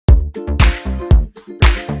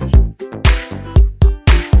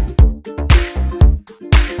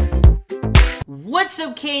What's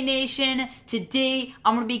up, K-Nation? Today,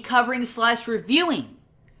 I'm going to be covering / reviewing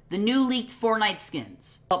the new leaked Fortnite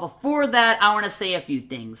skins. But before that, I want to say a few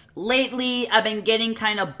things. Lately, I've been getting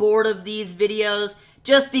kind of bored of these videos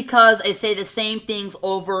just because I say the same things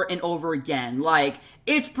over and over again. Like,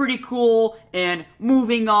 it's pretty cool, and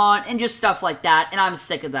moving on, and just stuff like that, and I'm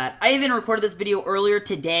sick of that. I even recorded this video earlier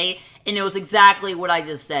today, and it was exactly what I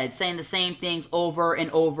just said, saying the same things over and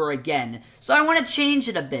over again. So I want to change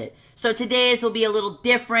it a bit. So today's will be a little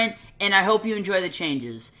different, and I hope you enjoy the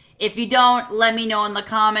changes. If you don't, let me know in the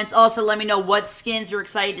comments. Also, let me know what skins you're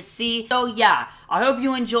excited to see. So yeah, I hope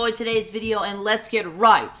you enjoyed today's video, and let's get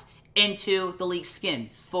right into the leaked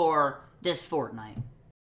skins for this Fortnite.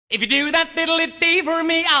 If you do that diddly-dee for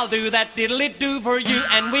me, I'll do that diddly-do for you,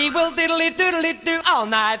 and we will diddly-doodly-do all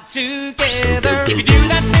night together. If you do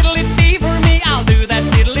that diddly-dee for me, I'll do that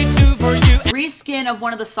diddly-do for you. Reskin of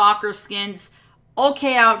one of the soccer skins.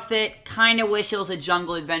 Okay outfit, kinda wish it was a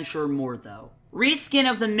Jungle Adventurer more though.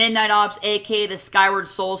 Reskin of the Midnight Ops, aka the Skyward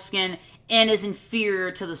Soul skin, and is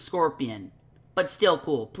inferior to the Scorpion. But still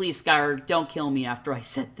cool. Please, Skyward, don't kill me after I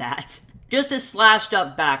said that. Just a slashed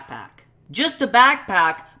up backpack. Just a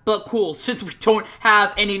backpack, but cool, since we don't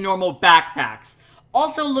have any normal backpacks.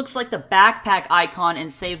 Also looks like the backpack icon in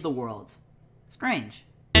Save the World. Strange.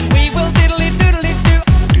 And we will diddly-doodly-do.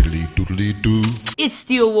 Diddly-doodly-doo. It's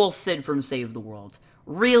Steel Wool Sid from Save the World.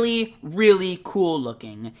 Really, really cool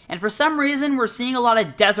looking. And for some reason, we're seeing a lot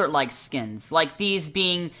of desert-like skins, like these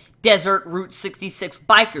being Desert Route 66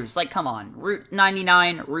 bikers. Like, come on, Route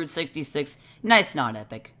 99, Route 66, nice, not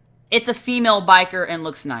epic. It's a female biker and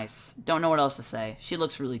looks nice. Don't know what else to say. She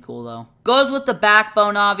looks really cool, though. Goes with the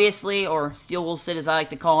backbone, obviously, or Steel Wool Sid as I like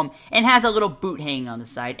to call him, and has a little boot hanging on the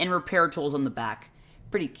side, and repair tools on the back.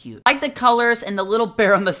 Pretty cute. I like the colors, and the little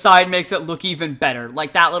bear on the side makes it look even better.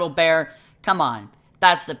 Like that little bear, come on.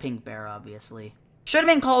 That's the pink bear, obviously. Should have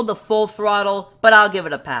been called the Full Throttle, but I'll give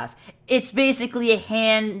it a pass. It's basically a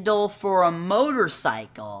handle for a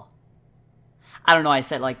motorcycle. I don't know why I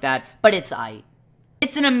said it like that, but it's aight.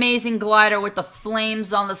 It's an amazing glider with the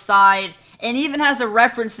flames on the sides, and even has a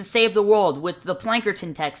reference to Save the World with the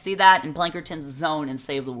Plankerton text. See that? In Plankerton's zone in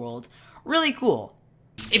Save the World. Really cool.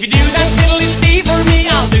 If you do that diddly-dee for me,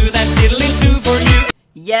 I'll do that diddly-do for you.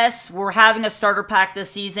 Yes, we're having a starter pack this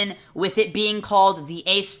season, with it being called the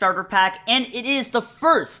Ace Starter Pack, and it is the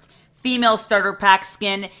first female starter pack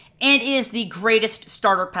skin, and is the greatest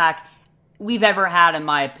starter pack we've ever had, in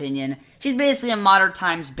my opinion. She's basically a modern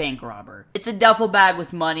times bank robber. It's a duffel bag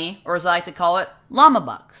with money, or as I like to call it, llama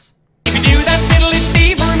bucks. If you do that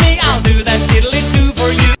diddly-dee for me, I'll do that diddly-do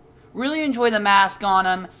for you. Really enjoy the mask on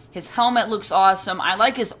him. His helmet looks awesome. I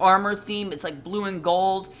like his armor theme. It's like blue and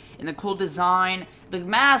gold, and the cool design. The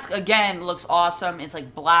mask, again, looks awesome. It's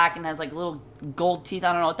like black and has like little gold teeth.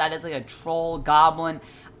 I don't know what that is, like a troll, goblin.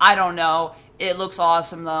 I don't know. It looks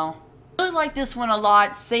awesome, though. I really like this one a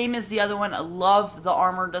lot. Same as the other one. I love the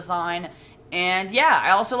armor design. And yeah,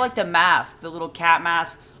 I also like the mask. The little cat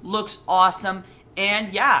mask looks awesome.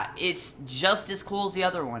 And yeah, it's just as cool as the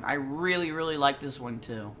other one. I really, really like this one,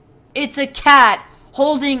 too. It's a cat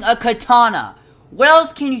holding a katana. What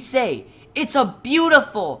else can you say? It's a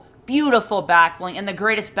beautiful, beautiful back bling, and the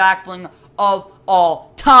greatest back bling of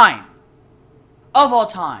all time. Of all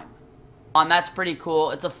time. That's pretty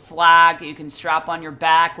cool. It's a flag you can strap on your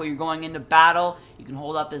back while you're going into battle. You can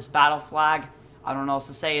hold up this battle flag. I don't know what else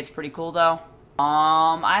to say. It's pretty cool, though.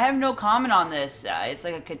 I have no comment on this. It's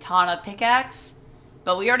like a katana pickaxe,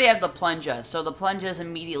 but we already have the plunger, so the plunger is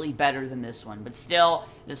immediately better than this one. But still,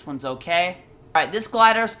 this one's okay. Alright, this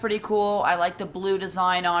glider is pretty cool. I like the blue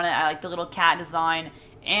design on it. I like the little cat design.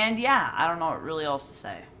 And yeah, I don't know what really else to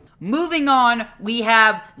say. Moving on, we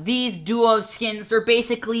have these duo skins. They're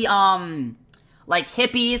basically, like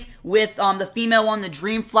hippies with, the female one, the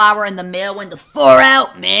Dream Flower, and the male one, the Far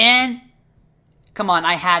Out Man. Come on,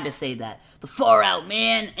 I had to say that. The Far Out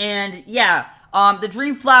Man. And yeah, the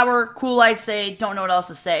Dream Flower, cool, I'd say. Don't know what else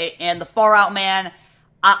to say. And the Far Out Man,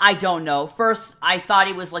 I don't know. First, I thought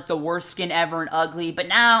he was like the worst skin ever and ugly, but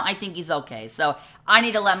now I think he's okay. So I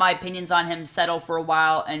need to let my opinions on him settle for a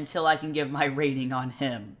while until I can give my rating on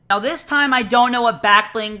him. Now this time, I don't know what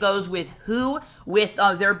back bling goes with who, with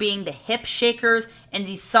there being the hip shakers and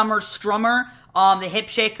the summer strummer. The hip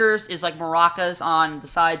shakers is like maracas on the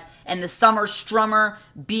sides, and the summer strummer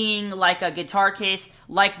being like a guitar case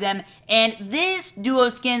like them. And these duo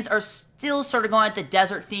skins are still sort of going at the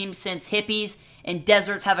desert theme, since hippies and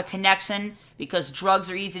deserts have a connection because drugs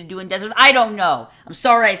are easy to do in deserts. I don't know. I'm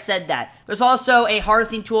sorry I said that. There's also a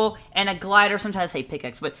harvesting tool and a glider. Sometimes I say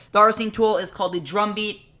pickaxe, but the harvesting tool is called the drum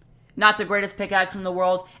beat. Not the greatest pickaxe in the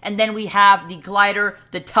world. And then we have the glider,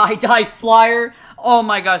 the tie-dye flyer. Oh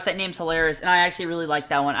my gosh, that name's hilarious. And I actually really like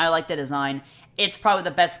that one. I like the design. It's probably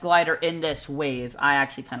the best glider in this wave. I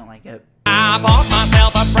actually kind of like it. I bought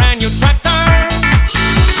myself a brand new tractor.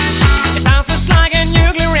 It sounds just like a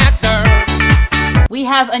nuclear reactor. We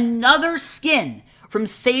have another skin from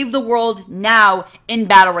Save the World now in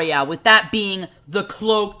Battle Royale, with that being the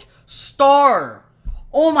Cloaked Star.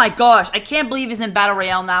 Oh my gosh, I can't believe he's in Battle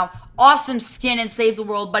Royale now. Awesome skin in Save the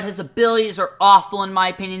World, but his abilities are awful in my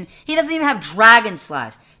opinion. He doesn't even have Dragon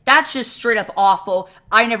Slash. That's just straight up awful.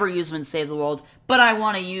 I never use him in Save the World, but I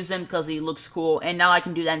want to use him because he looks cool, and now I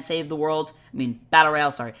can do that in Save the World. I mean, Battle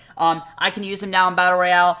Royale, sorry. I can use him now in Battle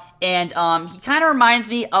Royale, and he kind of reminds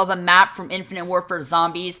me of a map from Infinite Warfare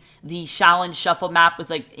Zombies, the Shaolin Shuffle map with,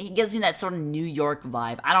 like, he gives me that sort of New York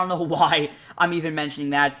vibe. I don't know why I'm even mentioning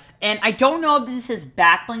that. And I don't know if this is his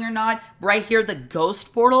back bling or not. Right here, the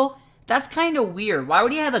Ghost Portal. That's kind of weird. Why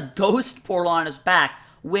would he have a Ghost Portal on his back?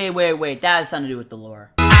 Wait. That has something to do with the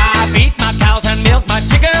lore. I feed my cows and milk my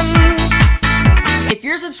chickens. If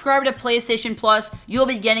you're subscribed to PlayStation Plus, you'll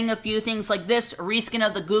be getting a few things like this. Reskin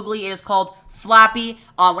of the Googly is called Flappy.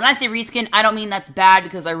 When I say reskin, I don't mean that's bad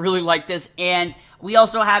because I really like this. And we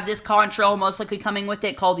also have this control most likely coming with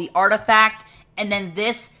it called the Artifact. And then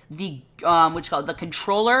this, the, the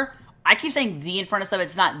controller. I keep saying the in front of stuff.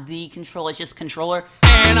 It's not the controller, it's just controller.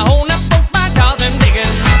 And a whole nut both my dolls and diggers.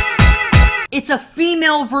 It's a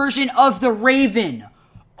female version of the Raven.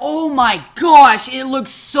 Oh my gosh, it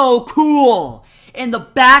looks so cool. And the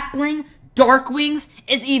back bling, Dark Wings,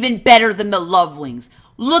 is even better than the Love Wings.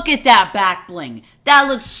 Look at that back bling. That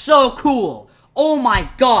looks so cool. Oh my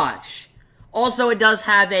gosh. Also, it does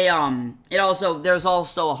have a, there's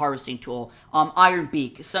also a harvesting tool, Iron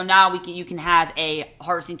Beak. So now you can have a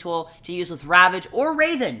harvesting tool to use with Ravage or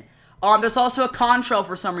Raven. There's also a control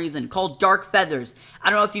for some reason called Dark Feathers. I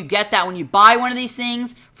don't know if you get that when you buy one of these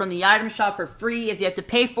things from the item shop for free, if you have to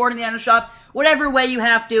pay for it in the item shop, whatever way you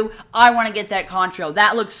have to, I want to get that control.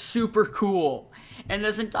 That looks super cool. And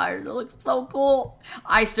this entire, that looks so cool.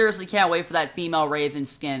 I seriously can't wait for that female Raven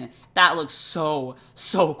skin. That looks so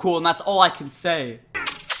cool, and that's all I can say.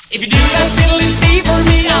 If you do that diddly-dee for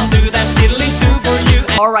me, I'll do that diddly-doo for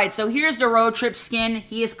you. Alright, so here's the Roadtrip skin.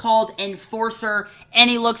 He is called Enforcer, and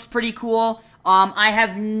he looks pretty cool. I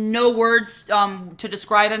have no words to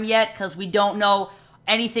describe him yet, because we don't know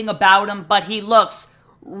anything about him, but he looks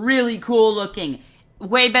really cool looking.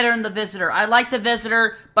 Way better than the Visitor. I like the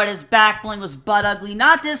Visitor, but his back bling was butt ugly.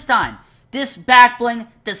 Not this time. This back bling,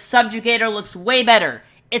 the Subjugator, looks way better.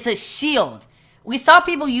 It's a shield. We saw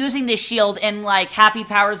people using this shield in, like, Happy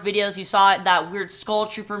Powers videos. You saw it, that weird Skull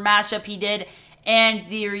Trooper mashup he did, and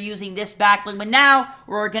they're using this back bling. But now,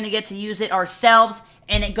 we're going to get to use it ourselves,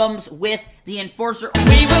 and it comes with the Enforcer.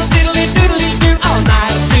 We will diddly-doodly-doo all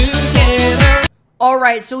night together.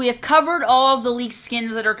 Alright, so we have covered all of the leaked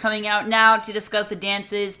skins that are coming out. Now, to discuss the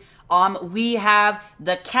dances, we have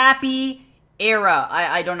the Cappy Era.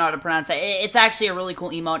 I don't know how to pronounce that. It's actually a really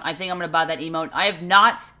cool emote. I think I'm going to buy that emote. I have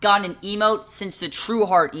not gotten an emote since the True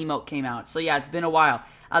Heart emote came out. So yeah, it's been a while.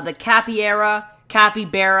 The Cappy Era,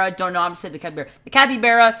 Capybara, don't know, I'm saying the Capybara. The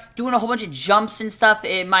Capybara, doing a whole bunch of jumps and stuff.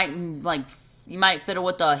 It might, like, you might fiddle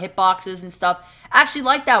with the hitboxes and stuff. I actually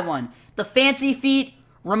like that one. The Fancy Feet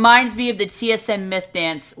reminds me of the TSM Myth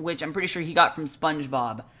Dance, which I'm pretty sure he got from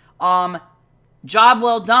SpongeBob. Job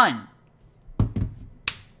well done.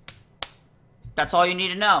 That's all you need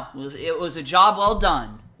to know. It was a job well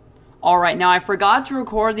done. Alright, now I forgot to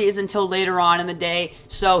record these until later on in the day,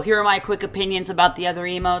 so here are my quick opinions about the other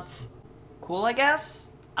emotes. Cool, I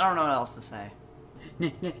guess? I don't know what else to say.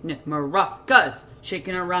 Maracas,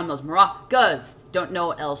 shaking around those maracas. Don't know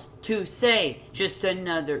what else to say. Just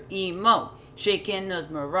another emote, shaking those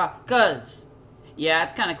maracas. Yeah,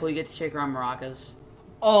 it's kind of cool. You get to shake around maracas.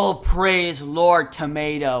 All praise Lord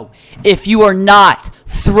Tomato. If you are not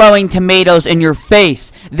throwing tomatoes in your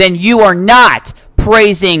face, then you are not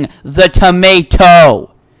praising the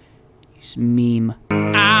tomato. Use meme.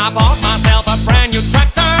 I bought myself